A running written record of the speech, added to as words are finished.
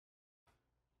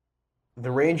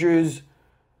The Rangers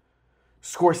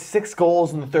score 6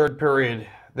 goals in the third period.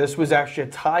 This was actually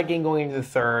a tie game going into the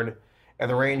third,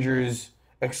 and the Rangers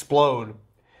explode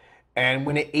and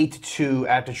win it 8-2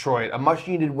 at Detroit. A much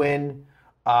needed win.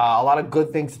 A lot of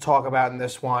good things to talk about in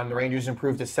this one. The Rangers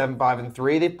improved to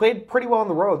 7-5-3. They played pretty well on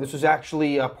the road. This was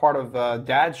actually a part of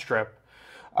Dad's trip,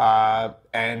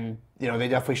 and they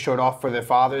definitely showed off for their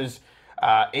fathers.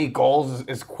 8 goals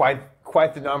is quite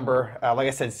the number. Like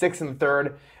I said, 6 in the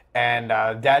third, and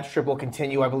Dad's trip will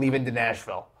continue, I believe, into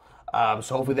Nashville.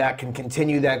 So hopefully that can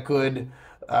continue that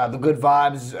the good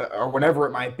vibes or whatever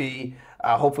it might be.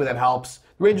 Hopefully that helps.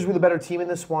 The Rangers were the better team in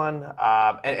this one,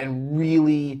 and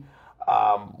really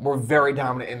were very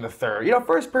dominant in the third.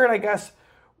 First period, I guess,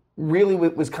 really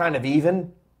was kind of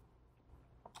even.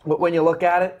 But when you look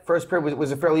at it, first period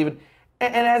was a fairly even.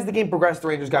 And as the game progressed, the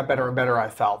Rangers got better and better, I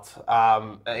felt,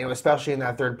 especially in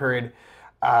that third period.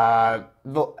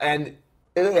 And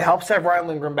it helps to have Ryan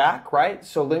Lindgren back, right?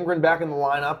 So Lindgren back in the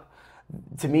lineup,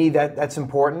 to me, that's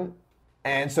important.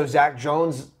 And so Zach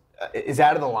Jones is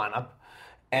out of the lineup.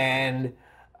 And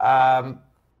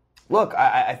look,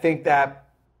 I think that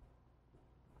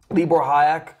Libor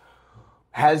Hájek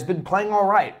has been playing all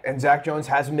right, and Zach Jones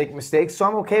has been making mistakes, so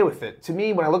I'm okay with it. To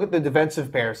me, when I look at the defensive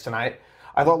pairs tonight,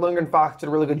 I thought Lindgren Fox did a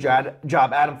really good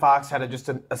job. Adam Fox had just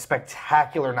a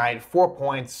spectacular night. 4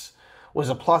 points, was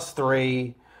a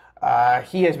 +3.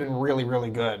 He has been really,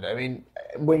 really good. I mean,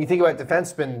 when you think about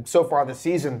defensemen so far this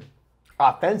season,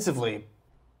 offensively,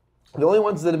 the only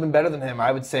ones that have been better than him,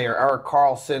 I would say, are Erik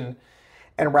Karlsson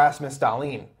and Rasmus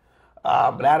Dahlin.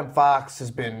 But Adam Fox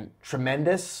has been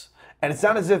tremendous. And it's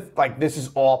not as if this is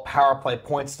all power play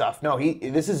point stuff. No, he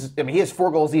has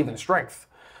 4 goals even strength.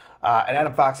 And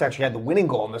Adam Fox actually had the winning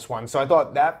goal in this one. So I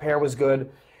thought that pair was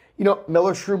good.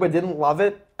 Miller Trouba didn't love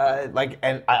it.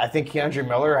 And I think Keandre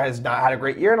Miller has not had a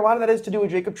great year. And a lot of that is to do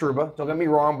with Jacob Trouba. Don't get me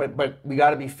wrong, but we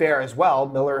got to be fair as well.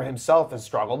 Miller himself has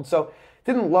struggled. So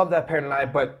didn't love that pair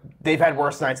tonight, but they've had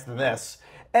worse nights than this.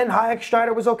 And Hájek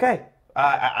Schneider was okay.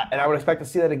 And I would expect to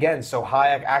see that again. So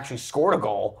Hájek actually scored a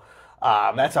goal.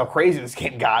 That's how crazy this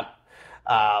game got.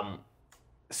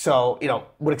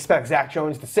 Would expect Zach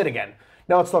Jones to sit again.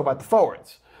 Now let's talk about the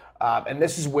forwards. And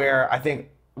this is where I think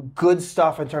good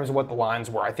stuff in terms of what the lines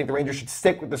were. I think the Rangers should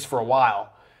stick with this for a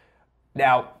while.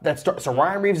 Now, so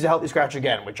Ryan Reeves is a healthy scratch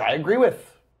again, which I agree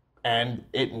with. And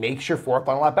it makes your fourth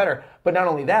line a lot better. But not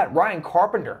only that, Ryan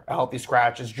Carpenter, a healthy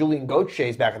scratch, as Julian Gauthier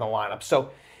is back in the lineup. So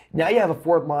now you have a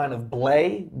fourth line of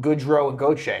Blais, Goodrow, and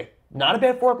Gauthier. Not a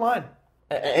bad fourth line.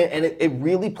 And it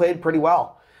really played pretty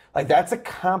well. That's a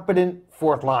competent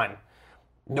fourth line.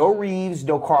 No Reeves,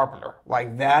 no Carpenter.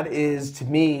 That is, to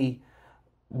me,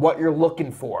 what you're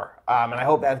looking for. And I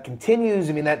hope that continues.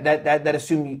 I mean, that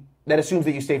assumes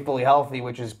that you stay fully healthy,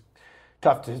 which is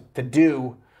tough to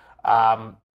do.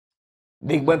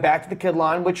 They went back to the kid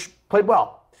line, which played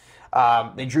well.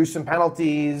 They drew some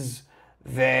penalties.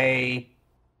 They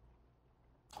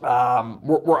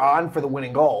were on for the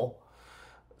winning goal.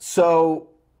 So,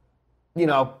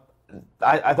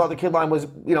 I thought the kid line was,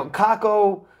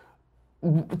 Kakko,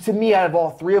 to me, out of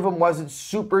all three of them, wasn't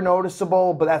super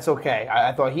noticeable, but that's okay.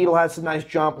 I thought Hedl had some nice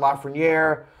jump.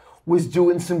 Lafreniere was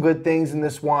doing some good things in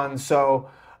this one,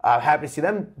 so happy to see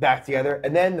them back together.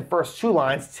 And then the first two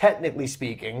lines, technically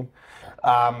speaking,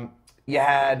 you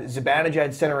had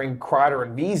Zibanejad centering Kreider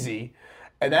and Vesey,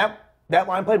 and that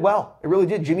line played well. It really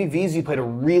did. Jimmy Vesey played a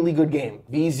really good game.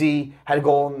 Vesey had a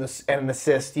goal and an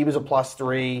assist. He was a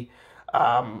 +3.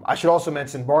 I should also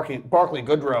mention Barclay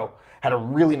Goodrow had a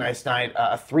really nice night,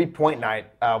 a 3-point night,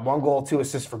 1 goal, 2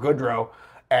 assists for Goodrow,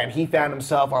 and he found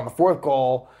himself on the fourth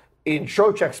goal in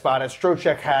Trocheck's spot as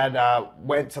Trocheck had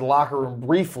went to the locker room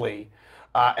briefly,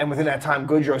 and within that time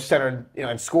Goodrow centered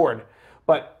and scored.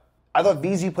 But I thought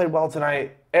Vesey played well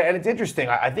tonight, and it's interesting.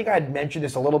 I think I had mentioned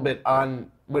this a little bit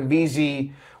on when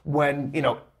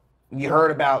you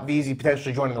heard about Vesey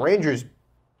potentially joining the Rangers,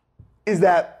 is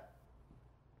that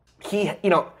he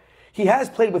has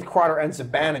played with Kreider and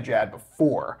Zibanejad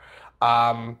before.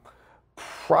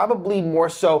 Probably more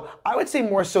so, I would say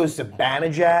more so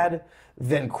Zibanejad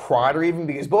than Kreider even,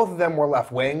 because both of them were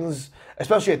left wings,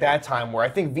 especially at that time, where I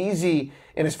think Vesey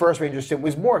in his first Rangers stint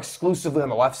was more exclusively on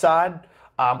the left side.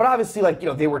 But obviously,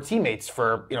 they were teammates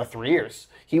for 3 years.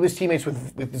 He was teammates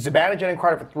with Zibanejad and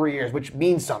Kreider for 3 years, which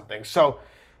means something. So,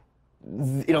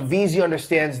 Vesey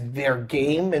understands their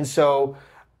game, and so,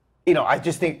 I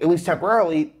just think, at least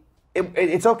temporarily,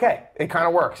 it's okay. It kind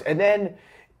of works. And then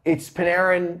it's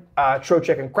Panarin,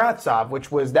 Trocheck, and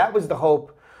Kravtsov, that was the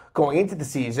hope going into the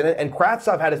season. And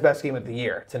Kravtsov had his best game of the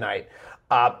year tonight.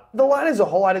 The line as a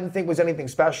whole, I didn't think was anything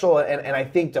special, and I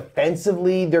think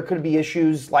defensively there could be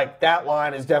issues. Like that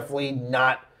line is definitely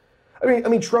not. I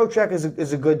mean, Trocheck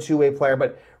is a good two-way player,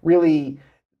 but really,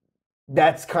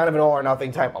 that's kind of an all or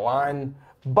nothing type of line.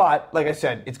 But like I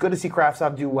said, it's good to see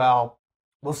Kravtsov do well.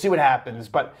 We'll see what happens.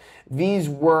 But these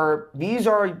are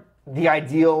the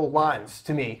ideal lines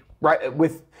to me, right?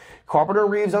 With Carpenter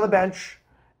and Reeves on the bench,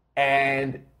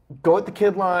 and go with the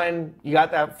kid line. You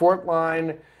got that fourth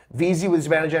line. Vesey with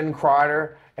Zibanejad and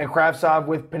Kreider, and Kravtsov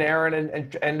with Panarin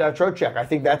and Trocheck. I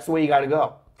think that's the way you got to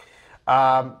go.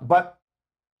 But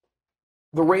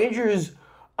the Rangers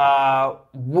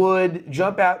would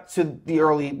jump out to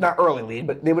the not early lead,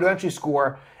 but they would eventually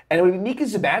score, and it would be Mika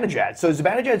Zibanejad. So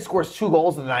Zibanejad scores 2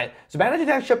 goals in the night. Zibanejad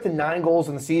actually up to 9 goals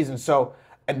in the season. So,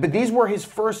 but these were his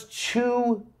first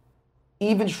 2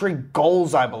 even strength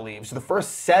goals, I believe. So the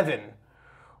first 7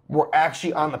 were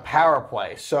actually on the power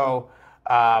play. So.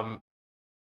 No,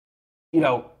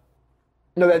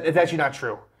 that's actually not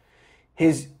true.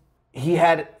 He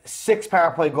had 6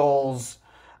 power play goals,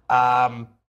 and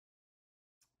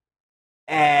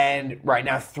right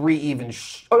now 3 even.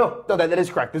 No, that is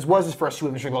correct. This was his first 2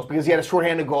 even strength goals because he had a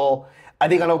shorthanded goal, I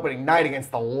think, on opening night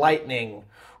against the Lightning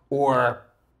or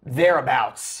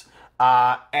thereabouts.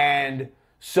 And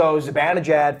so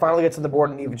Zibanejad finally gets on the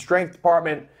board in the even strength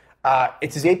department.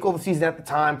 It's his 8th goal of the season at the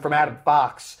time from Adam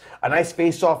Fox. A nice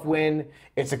face-off win.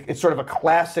 It's sort of a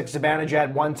classic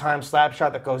Zibanejad one-time slap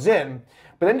shot that goes in.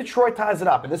 But then Detroit ties it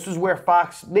up, and this was where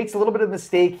Fox makes a little bit of a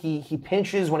mistake. He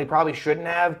pinches when he probably shouldn't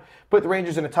have. Put the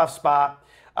Rangers in a tough spot.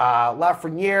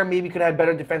 Lafreniere maybe could have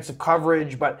better defensive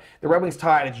coverage, but the Red Wings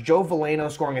tied. It's Joe Veleno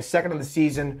scoring his 2nd of the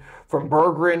season from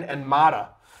Berggren and Mata.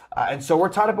 And so we're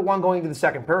tied up at 1 going into the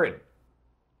second period.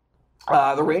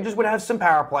 The Rangers would have some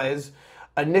power plays.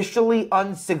 Initially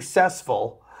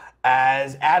unsuccessful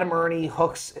as Adam Ernie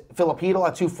hooks Filipino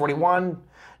at 2:41.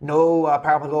 No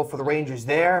power play goal for the Rangers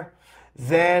there.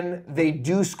 Then they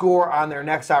do score on their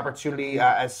next opportunity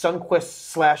as Sundqvist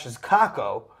slashes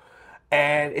Kakko.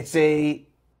 And it's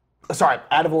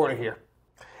out of order here.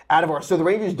 Out of order. So the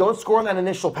Rangers don't score on that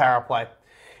initial power play.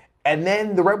 And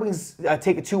then the Red Wings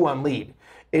take a 2-1 lead.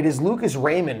 It is Lucas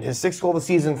Raymond, his 6th goal of the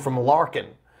season from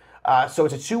Larkin. So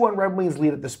it's a 2-1 Red Wings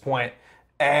lead at this point.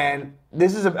 And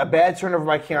this is a bad turnover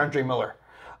by Keandre Miller.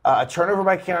 A turnover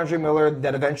by Keandre Miller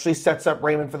that eventually sets up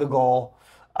Raymond for the goal.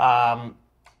 And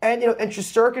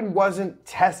Shesterkin wasn't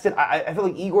tested. I feel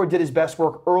like Igor did his best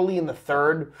work early in the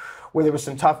third where there was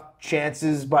some tough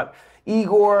chances. But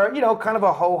Igor, kind of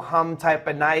a ho-hum type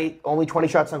of night. Only 20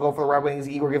 shots on goal for the Red Wings.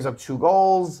 Igor gives up 2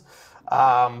 goals.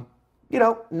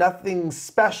 Nothing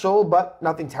special, but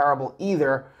nothing terrible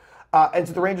either. And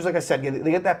so the Rangers, like I said,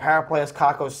 they get that power play as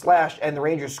Kakko slashed, and the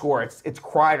Rangers score. It's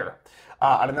Kreider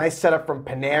on a nice setup from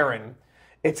Panarin.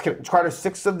 It's Kreider's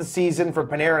 6th of the season from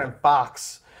Panarin and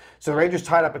Fox. So the Rangers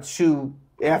tied up at 2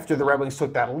 after the Red Wings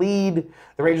took that lead.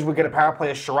 The Rangers would get a power play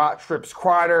as Sherratt trips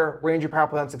Kreider. Ranger power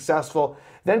play unsuccessful.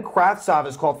 Then Kravtsov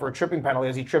is called for a tripping penalty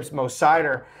as he trips Mo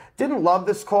Seider. Didn't love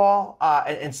this call,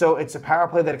 and so it's a power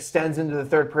play that extends into the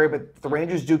third period, but the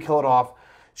Rangers do kill it off.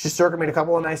 Shesterkin made a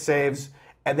couple of nice saves.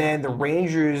 And then the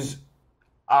Rangers'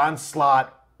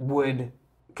 onslaught would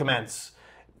commence.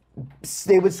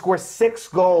 They would score 6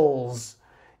 goals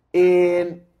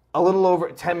in a little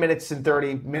over 10 minutes and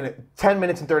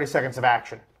 30 seconds of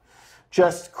action.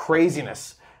 Just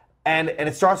craziness. And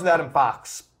it starts with Adam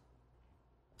Fox.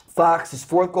 Fox, his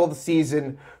 4th goal of the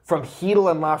season from Hedl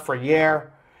and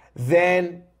Lafreniere.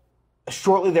 Then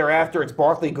shortly thereafter, it's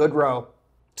Barclay Goodrow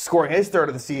scoring his 3rd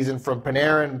of the season from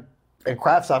Panarin and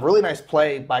Kravtsov. Really nice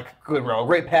play by Goodrow. A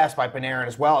great pass by Panarin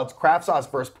as well. It's Kravtsov's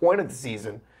first point of the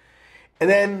season. And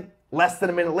then less than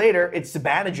a minute later, it's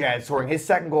Zibanejad scoring his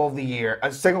 2nd goal of the year,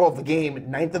 2nd goal of the game,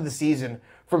 9th of the season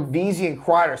from Vesey and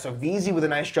Kreider. So Vesey with a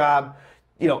nice job,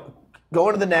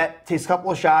 going to the net, takes a couple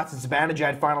of shots, and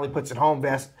Zibanejad finally puts it home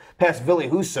past Ville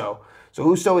Husso. So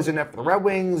Husso is in net for the Red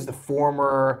Wings, the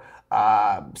former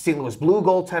St. Louis Blue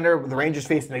goaltender, with the Rangers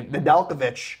facing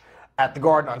Nedeljkovic at the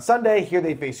Garden on Sunday. Here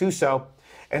they face Husso.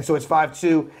 And so it's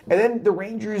 5-2. And then the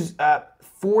Rangers,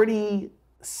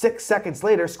 46 seconds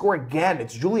later, score again.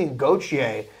 It's Julien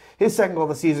Gauthier, his 2nd goal of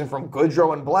the season from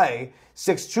Goodrow and Blais,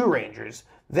 6-2 Rangers.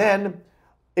 Then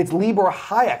it's Libor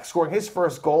Hayek scoring his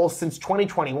first goal since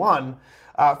 2021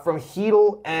 from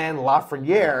Hedl and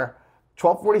Lafreniere,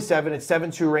 12:47. It's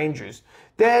 7-2 Rangers.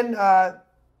 Then, and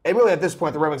really at this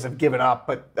point, the Red Wings have given up,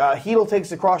 but Hedl takes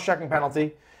the cross-checking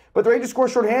penalty. But the Rangers score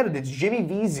shorthanded. It's Jimmy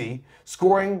Vesey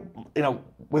scoring,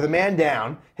 with a man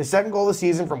down. His 2nd goal of the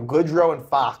season from Goodrow and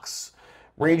Fox.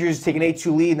 Rangers take an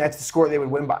 8-2 lead, and that's the score they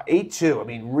would win by 8-2. I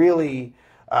mean, really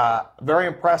very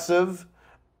impressive.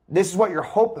 this is what you're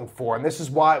hoping for, and this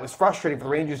is why it was frustrating for the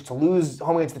Rangers to lose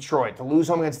home against Detroit, to lose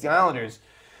home against the Islanders,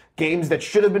 games that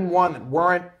should have been won that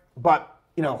weren't. But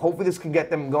hopefully this can get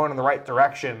them going in the right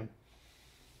direction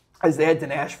as they head to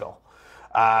Nashville.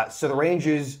 So the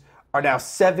Rangers are now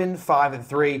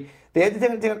 7-5-3.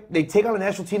 They take on a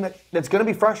Nashville team that's going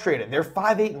to be frustrated. They're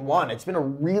 5-8-1. It's been a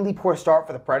really poor start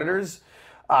for the Predators.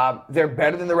 They're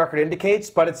better than the record indicates,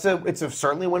 but it's a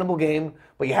certainly winnable game.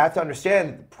 But you have to understand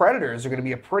that the Predators are going to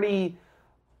be a pretty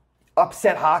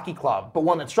upset hockey club, but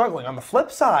one that's struggling. On the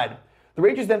flip side, the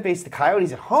Rangers then face the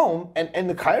Coyotes at home, and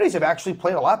the Coyotes have actually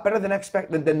played a lot better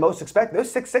than most expect. They're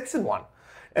 6-6-1.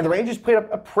 And the Rangers played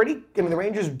the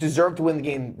Rangers deserved to win the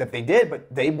game that they did,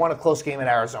 but they won a close game in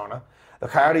Arizona. The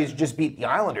Coyotes just beat the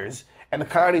Islanders, and the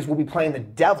Coyotes will be playing the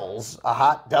Devils, a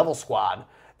hot Devil squad,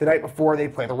 the night before they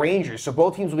play the Rangers. So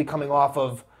both teams will be coming off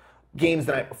of games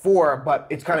the night before, but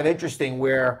it's kind of interesting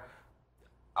where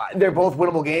they're both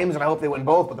winnable games, and I hope they win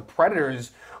both, but the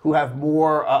Predators, who have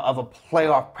more of a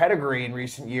playoff pedigree in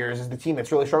recent years, is the team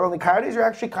that's really struggling. The Coyotes are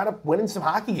actually kind of winning some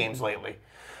hockey games lately.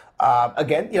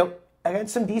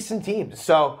 Against some decent teams.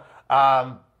 So,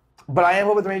 but I am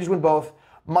hoping the Rangers win both.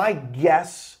 My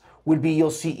guess would be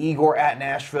you'll see Igor at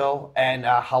Nashville and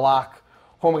Halak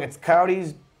home against the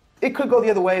Coyotes. It could go the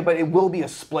other way, but it will be a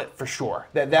split for sure.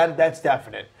 That's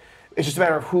definite. It's just a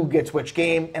matter of who gets which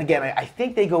game. And again, I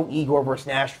think they go Igor versus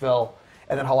Nashville,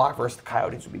 and then Halak versus the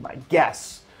Coyotes would be my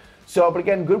guess. So, but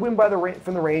again, good win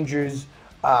from the Rangers.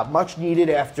 Much needed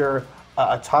after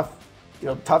a tough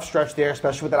stretch there,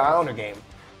 especially with that Islander game.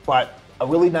 But a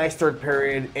really nice third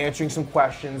period, answering some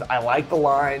questions. I like the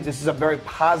lines. This is a very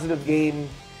positive game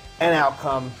and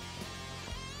outcome.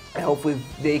 And hopefully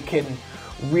they can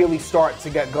really start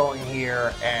to get going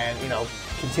here and,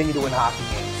 continue to win hockey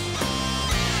games.